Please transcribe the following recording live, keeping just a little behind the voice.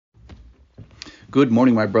Good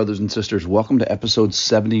morning, my brothers and sisters. Welcome to episode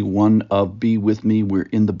 71 of Be With Me. We're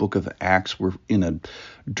in the book of Acts. We're in a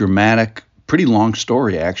dramatic, pretty long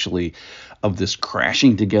story, actually, of this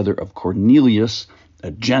crashing together of Cornelius,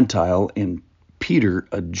 a Gentile, and Peter,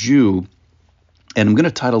 a Jew. And I'm going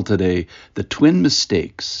to title today, The Twin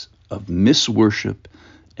Mistakes of Misworship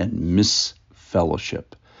and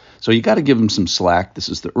Misfellowship. So you got to give them some slack. This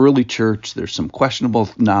is the early church. There's some questionable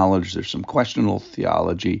knowledge. There's some questionable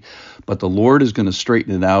theology. But the Lord is going to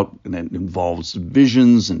straighten it out, and it involves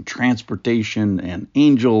visions and transportation and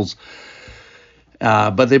angels.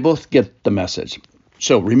 But they both get the message.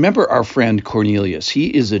 So remember our friend Cornelius. He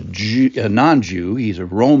is a non-Jew. He's a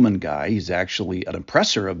Roman guy. He's actually an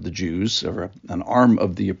oppressor of the Jews, or an arm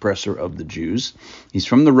of the oppressor of the Jews. He's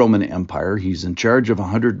from the Roman Empire. He's in charge of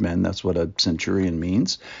 100 men. That's what a centurion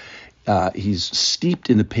means. He's steeped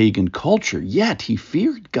in the pagan culture, yet he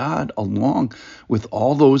feared God along with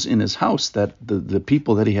all those in his house, that the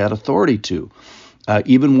people that he had authority to.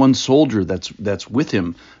 Even one soldier that's with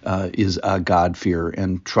him is a God-fearer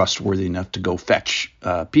and trustworthy enough to go fetch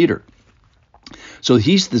Peter. So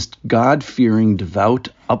he's this God-fearing, devout,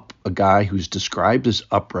 a guy who's described as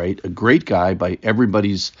upright, a great guy by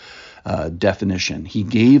everybody's definition. He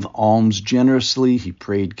gave alms generously, he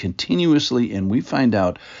prayed continuously, and we find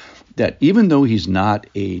out that even though he's not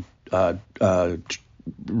a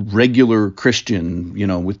regular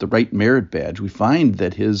Christian, with the right merit badge, we find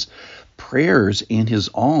that his prayers and his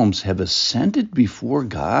alms have ascended before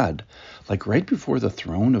God, like right before the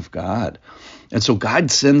throne of God. And so God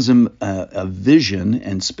sends him a vision,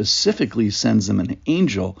 and specifically sends him an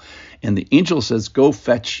angel. And the angel says,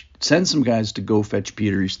 send some guys to go fetch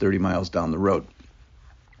Peter. He's 30 miles down the road.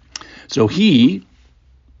 So he,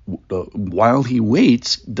 while he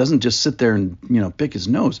waits, doesn't just sit there and pick his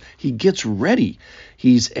nose. He gets ready.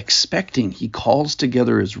 He's expecting. He calls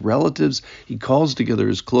together his relatives. He calls together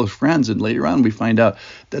his close friends. And later on, we find out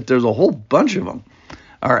that there's a whole bunch of them.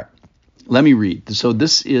 All right, let me read. So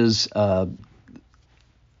this is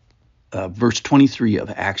verse 23 of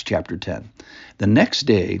Acts chapter 10. The next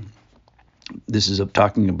day, this is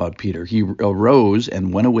talking about Peter, he arose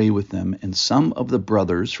and went away with them, and some of the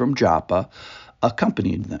brothers from Joppa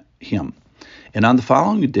accompanied him. And on the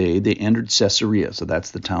following day, they entered Caesarea. So that's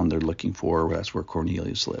the town they're looking for. That's where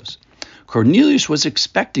Cornelius lives. Cornelius was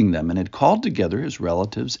expecting them and had called together his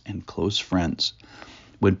relatives and close friends.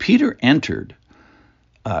 When Peter entered,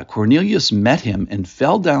 Cornelius met him and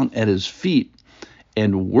fell down at his feet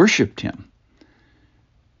and worshiped him.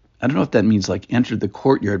 I don't know if that means like entered the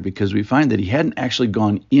courtyard, because we find that he hadn't actually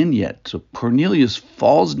gone in yet. So Cornelius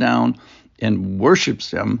falls down and worships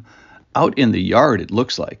him out in the yard, it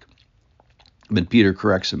looks like. But Peter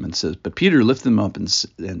corrects him and says, but Peter lifted him up and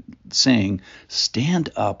saying, stand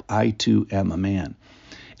up, I too am a man.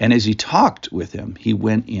 And as he talked with him, he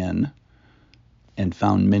went in and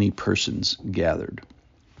found many persons gathered.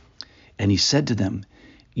 And he said to them,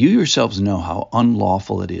 you yourselves know how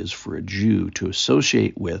unlawful it is for a Jew to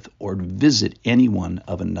associate with or visit anyone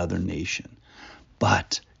of another nation.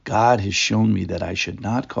 But God has shown me that I should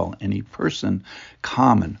not call any person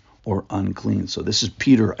common or unclean. So this is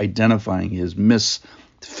Peter identifying his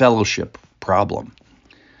misfellowship problem.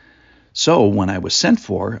 So when I was sent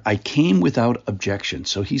for, I came without objection.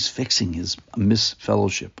 So he's fixing his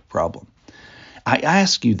misfellowship problem. I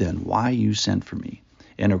ask you then why you sent for me.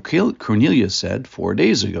 And Cornelius said, 4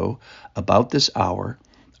 days ago, about this hour,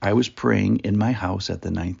 I was praying in my house at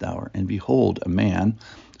the 9th hour, and behold, a man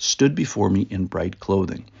stood before me in bright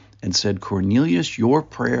clothing, and said, Cornelius, your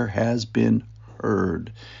prayer has been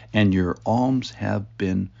heard, and your alms have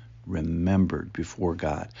been remembered before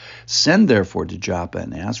God. Send therefore to Joppa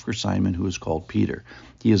and ask for Simon, who is called Peter.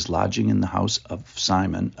 He is lodging in the house of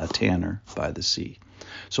Simon, a tanner by the sea.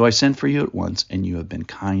 So I sent for you at once, and you have been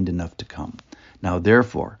kind enough to come. Now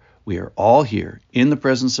therefore, we are all here in the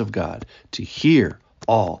presence of God to hear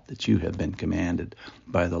all that you have been commanded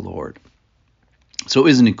by the Lord. So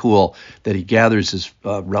isn't it cool that he gathers his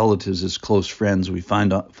relatives, his close friends? We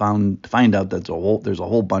find out that there's a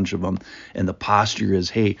whole bunch of them, and the posture is,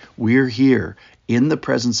 hey, we're here in the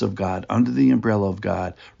presence of God, under the umbrella of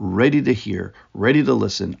God, ready to hear, ready to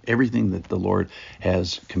listen, everything that the Lord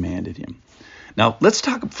has commanded him. Now, let's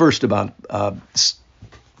talk first about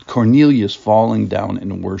Cornelius falling down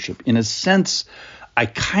in worship. In a sense, I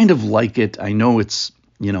kind of like it. I know it's,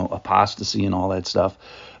 apostasy and all that stuff.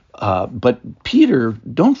 But Peter,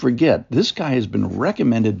 don't forget, this guy has been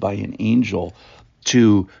recommended by an angel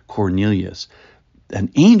to Cornelius.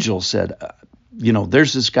 An angel said,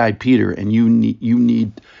 there's this guy Peter, and you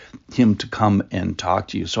need him to come and talk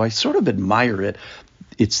to you. So I sort of admire it.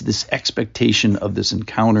 it's this expectation of this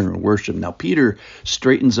encounter and worship. Now, Peter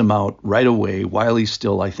straightens him out right away while he's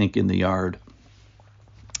still, I think, in the yard.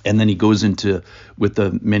 And then he goes into with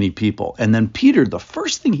the many people. And then Peter, the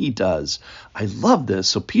first thing he does, I love this.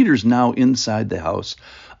 So Peter's now inside the house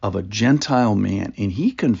of a Gentile man, and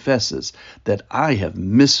he confesses that I have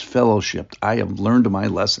misfellowshipped. I have learned my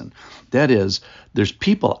lesson. That is, there's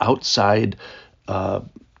people outside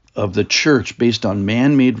of the church based on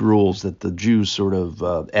man-made rules that the Jews sort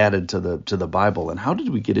of added to the Bible. And how did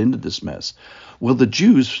we get into this mess? Well, the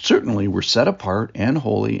Jews certainly were set apart and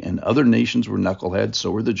holy, and other nations were knuckleheads, so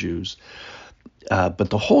were the Jews. But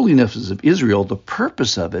the holiness of Israel, the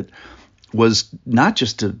purpose of it was not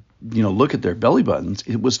just to look at their belly buttons.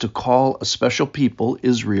 It was to call a special people,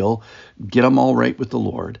 Israel, get them all right with the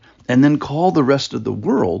Lord, and then call the rest of the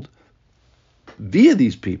world via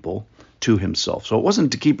these people to himself. So it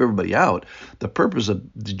wasn't to keep everybody out. The purpose of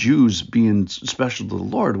the Jews being special to the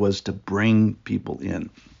Lord was to bring people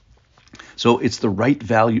in. So it's the right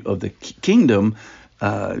value of the kingdom,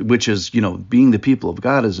 which is, being the people of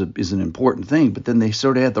God is an important thing. But then they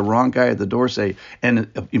sort of had the wrong guy at the door say,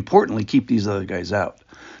 and importantly, keep these other guys out.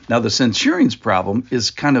 Now, the centurion's problem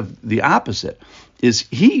is kind of the opposite, is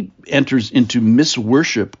he enters into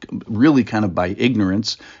misworship really kind of by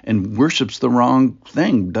ignorance and worships the wrong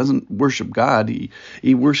thing, doesn't worship God.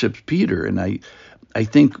 He worships Peter. And I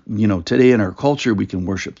think, today in our culture, we can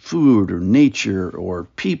worship food or nature or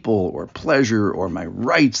people or pleasure or my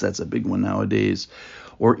rights. That's a big one nowadays.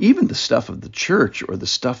 Or even the stuff of the church or the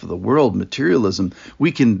stuff of the world, materialism.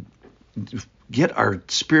 We can get our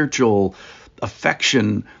spiritual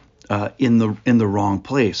affection in the wrong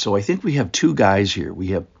place. So I think we have two guys here. We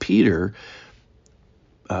have Peter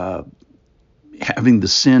having the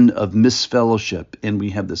sin of misfellowship, and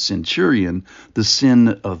we have the centurion, the sin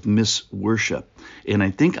of misworship. And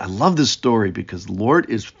I think I love this story because the Lord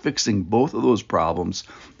is fixing both of those problems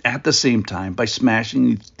at the same time by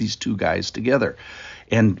smashing these two guys together.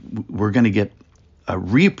 And we're going to get a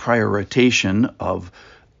reprioritization of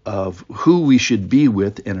who we should be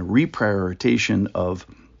with, and a reprioritization of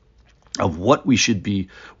what we should be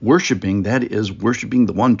worshiping. That is, worshiping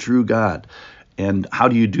the one true God. And how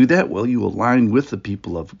do you do that? Well, you align with the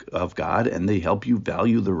people of God, and they help you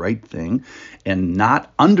value the right thing and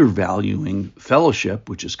not undervaluing fellowship,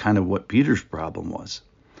 which is kind of what Peter's problem was.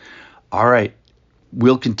 All right.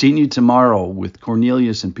 We'll continue tomorrow with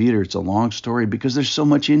Cornelius and Peter. It's a long story because there's so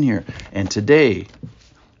much in here. And today,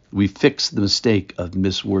 we fix the mistake of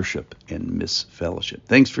misworship and misfellowship.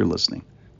 Thanks for listening.